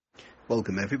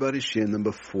Welcome everybody, Shir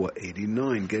number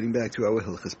 489, getting back to our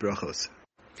Hilchas Brachos.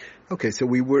 Okay, so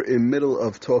we were in middle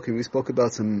of talking, we spoke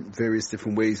about some various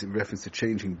different ways in reference to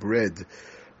changing bread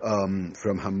from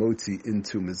hamotzi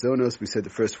into mazonos. We said the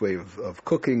first way of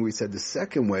cooking, we said the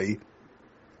second way,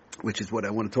 which is what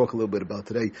I want to talk a little bit about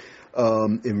today,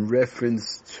 in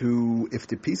reference to if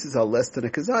the pieces are less than a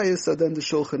kazayas, so then the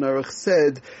Shulchan Aruch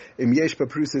said, Im yesh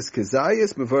paprusis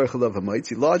kazayas, mevarech alav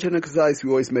hamoitzi. Larger than a kazayas,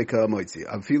 we always make a hamoitzi.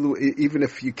 Even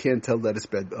if you can't tell that it's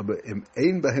bread, im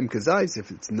ein bahem kazayas,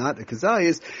 if it's not a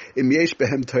kazayas, im yesh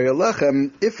bahem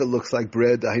toyalechem, if it looks like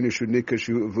bread, ahinu shu nikah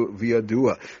shu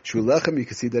v'yadua, shu lechem, you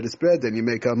can see that it's bread, then you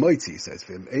make a hamoitzi. He says,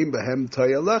 im ein bahem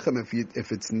toyalechem,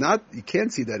 if it's not, you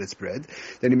can't see that it's bread,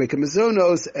 then you make a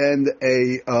mazonos and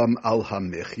a al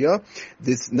hamichya.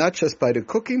 This not just by the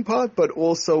cooking part, but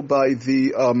also by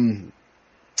the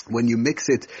when you mix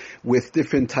it with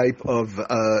different type of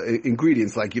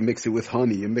ingredients, like you mix it with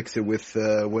honey, you mix it with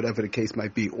whatever the case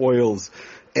might be, oils,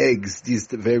 eggs, these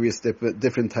various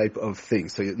different type of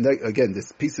things. So again,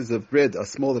 these pieces of bread are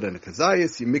smaller than a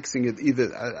kazayas. You're mixing it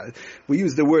either, we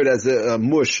use the word as a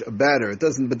mush, a batter. It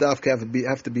doesn't badavka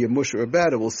have to be a mush or a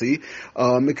batter, we'll see.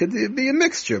 It could be a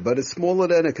mixture, but it's smaller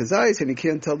than a kazayas and you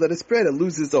can't tell that it's bread. It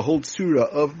loses the whole tzura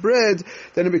of bread,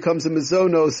 then it becomes a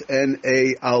mazonos and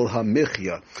a al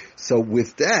hamichya. So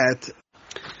with that,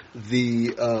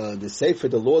 the Sefer,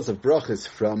 the laws of brachas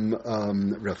from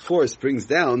Rav Force brings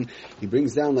down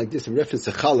like this in reference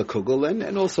to CHALLAH Kugel,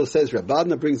 and also says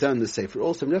Rabbanah brings down the Sefer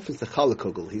also in reference to CHALLAH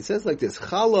Kugel. He says like this: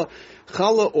 challah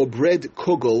or bread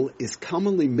kugel is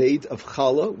commonly made of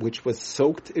challah, which was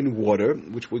soaked in water,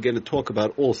 which we're going to talk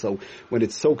about also when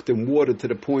it's soaked in water to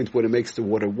the point where it makes the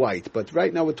water white. But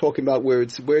right now we're talking about where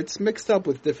it's mixed up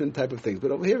with different type of things.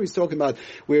 But over here he's talking about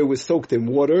where it was soaked in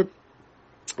water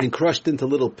and crushed into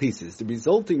little pieces. The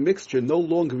resulting mixture no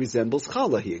longer resembles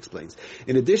challah, he explains.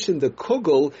 In addition, the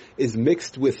kugel is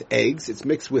mixed with eggs. It's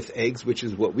mixed with eggs, which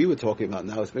is what we were talking about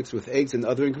now. It's mixed with eggs and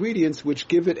other ingredients, which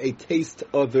give it a taste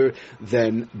other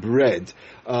than bread.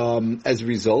 As a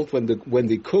result, when the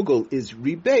kugel is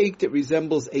rebaked, it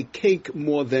resembles a cake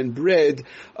more than bread,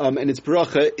 and its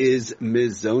bracha is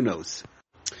mizonos.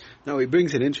 Now he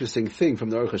brings an interesting thing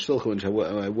from the Aruch HaShulchan, which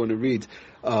I want to read.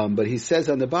 But he says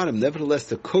on the bottom, nevertheless,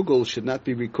 the kugel should not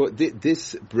be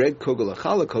this bread kugel, a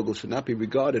challah kugel, should not be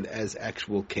regarded as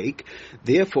actual cake.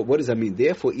 Therefore, what does that mean?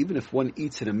 Therefore, even if one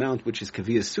eats an amount which is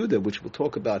kaviyah suda, which we'll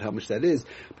talk about how much that is,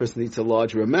 a person eats a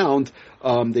larger amount,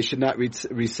 they should not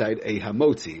recite a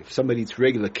hamotzi. If somebody eats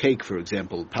regular cake, for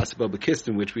example, pasabah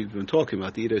b'kistin, which we've been talking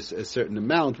about, they eat a certain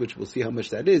amount, which we'll see how much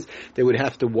that is, they would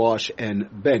have to wash and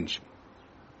bench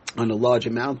on a large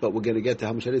amount, but we're going to get to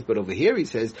how much that is. But over here he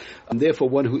says, therefore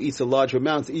one who eats a larger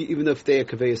amount, even if they are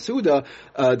kaveh suda,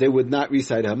 they would not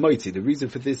recite hamoitzi. The reason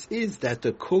for this is that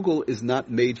the kugel is not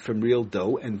made from real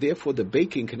dough, and therefore the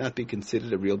baking cannot be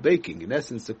considered a real baking. In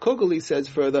essence, the kugel, he says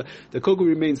further, the kugel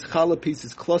remains challah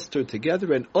pieces clustered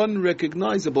together and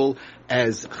unrecognizable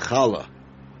as challah.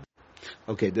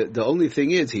 Okay, the only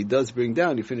thing is, he does bring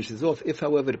down, he finishes off, if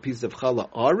however the pieces of challah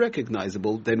are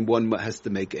recognizable, then one has to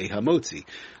make a hamotzi.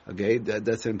 Okay,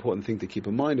 that's an important thing to keep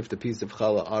in mind. If the pieces of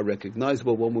challah are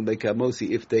recognizable, one will make a hamotzi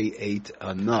if they ate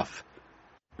enough.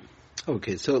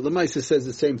 Okay, so Lamaisa says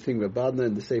the same thing, Rabbanah,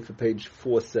 in the Sefer page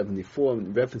 474,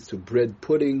 in reference to bread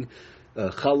pudding,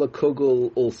 challah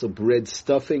kugel, also bread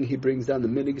stuffing. He brings down the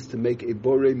minhag to make a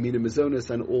borei mina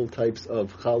mazonos on all types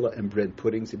of challah and bread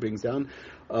puddings. He brings down,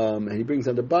 and he brings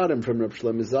on the bottom from Rav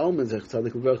Shlomo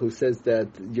Zalman, who says that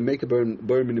you make a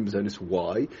borei mina mazonos.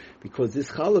 Why? Because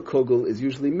this challah kugel is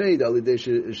usually made al yidei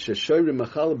sheshorim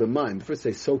challah b'mayim. First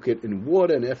they soak it in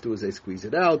water, and afterwards they squeeze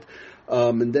it out.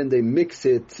 And then they mix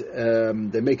it,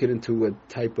 they make it into a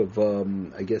type of,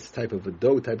 type of a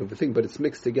dough, type of a thing, but it's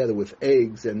mixed together with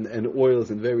eggs and oils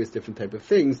and various different type of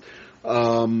things.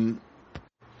 And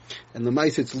the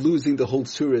mice, it's losing the whole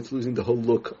tzura, it's losing the whole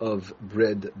look of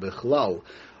bread bechlal.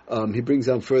 He brings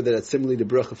down further that similarly the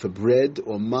bracha for bread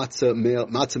or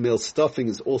matzah meal stuffing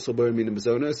is also borei mina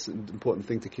mazonos. Important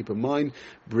thing to keep in mind.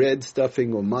 Bread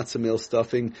stuffing or matzah meal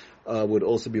stuffing would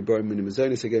also be borei mina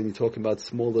mazonos. Again, you're talking about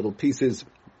small little pieces.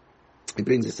 He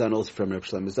brings this down also from Rav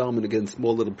Shlomo Zalman. Again,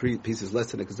 small little pieces,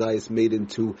 less than a kazayas, made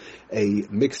into a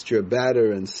mixture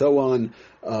batter and so on.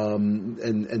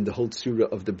 And the whole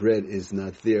tzura of the bread is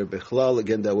not there. Bechlal,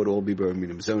 again, that would all be borei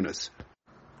mina mazonos.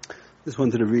 Just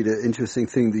wanted to read an interesting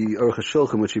thing, the Aruch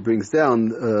HaShulchan, which he brings down,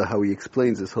 how he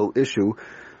explains this whole issue.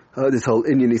 This whole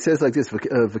Indian, he says like this,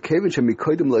 again, we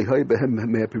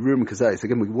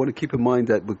want to keep in mind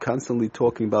that we're constantly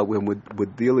talking about when we're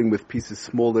dealing with pieces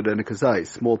smaller than a kazai,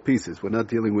 small pieces. We're not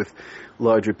dealing with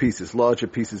larger pieces. Larger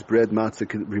pieces, bread, matzah,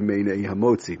 can remain a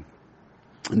hamotzi.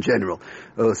 In general,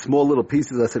 small little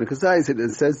pieces. That's in a kazayis.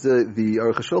 It says the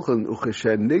Aruch HaShulchan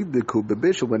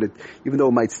when even though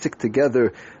it might stick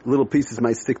together, little pieces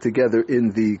might stick together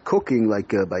in the cooking, like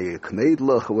by a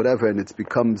kneidlach or whatever, and it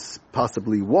becomes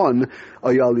possibly one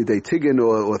ayali de tiggin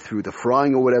or through the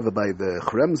frying or whatever by the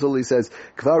chremzel. He says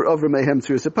kvar over mehem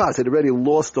tzuras hapas. It already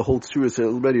lost the whole tzuras.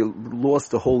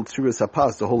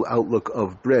 Hapas, the whole outlook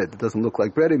of bread. It doesn't look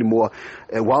like bread anymore.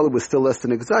 While it was still less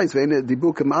than a kazayis,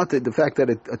 the fact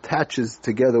that it attaches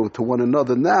together to one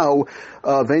another now,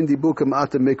 it's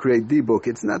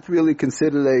not really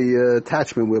considered a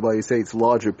attachment whereby you say it's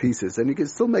larger pieces, and you can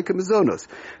still make a mizonos.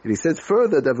 And he says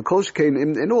further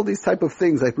that in all these type of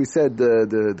things, like we said,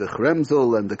 the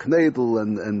chremzel and the knedel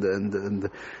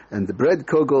and the bread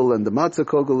kugel and the matzah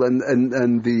kugel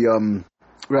and the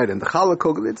right, and the CHALLAH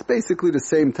Kugel, it's basically the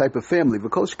same type of family.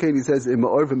 V'kol shkein, he says, and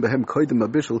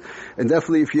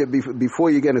definitely before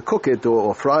you're going to cook it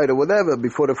or fry it or whatever,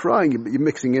 before the frying, you're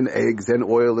mixing in eggs and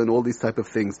oil and all these type of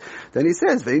things. Then he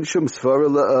says, there's no svara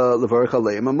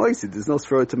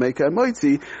to make a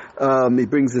moitzi. He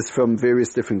brings this from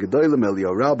various different gedolim,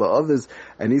 Eliyahu Rabbah, others,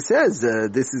 and he says,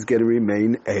 this is going to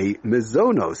remain a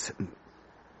mizonos.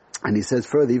 And he says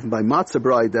further, even by matzah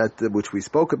brai, which we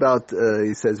spoke about,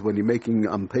 he says when you're making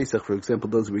Pesach, for example,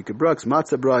 those week of brachs,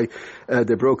 matzah brai,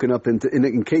 they're broken up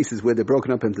in cases where they're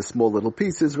broken up into small little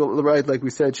pieces, right? Like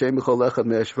we said,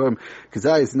 kazayis,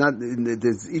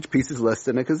 each piece is less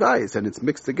than a kazayis, and it's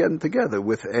mixed again together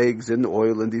with eggs and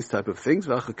oil and these type of things.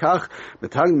 Afterwards,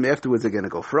 they're going to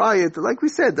go fry it. Like we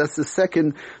said, that's the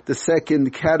second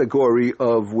category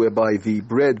of whereby the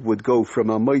bread would go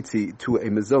from a moitzi to a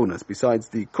mizonas. Besides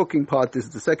the cooking part, this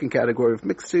is the second category of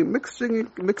mixing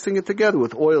it together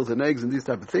with oils and eggs and these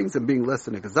type of things, and being less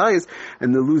than a kazayis,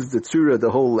 and then loses the tzura,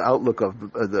 the whole outlook of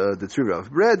the tzura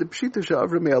of bread. The pshita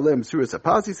she'avra me'alem tzura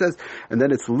sapas, he says, and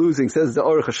then it's losing. Says the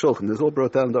Aruch HaShulchan. There's all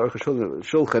brought down in the Aruch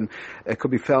HaShulchan. It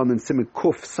could be found in Siman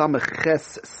Kuf Samach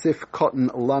Ches Sif Cotton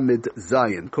Lamed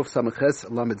Zayin. Kuf Samach Ches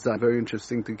Lamed Zayin. Very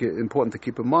important to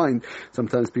keep in mind.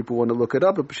 Sometimes people want to look it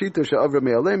up. But pshita she'avra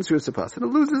me'alem tzura sapas, and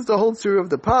it loses the whole tzura of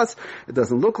the pas. It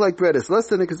doesn't look like bread, it's less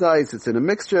than a kazayis, it's in a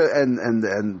mixture, and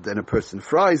then a person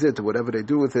fries it, or whatever they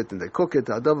do with it, and they cook it,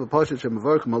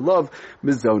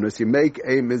 mizonos, you make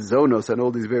a mizonos on all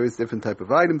these various different type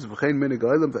of items, so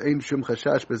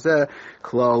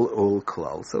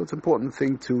it's an important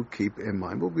thing to keep in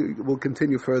mind. We'll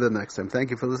continue further next time.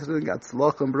 Thank you for listening.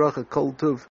 Atzlach and bracha, kol tuv.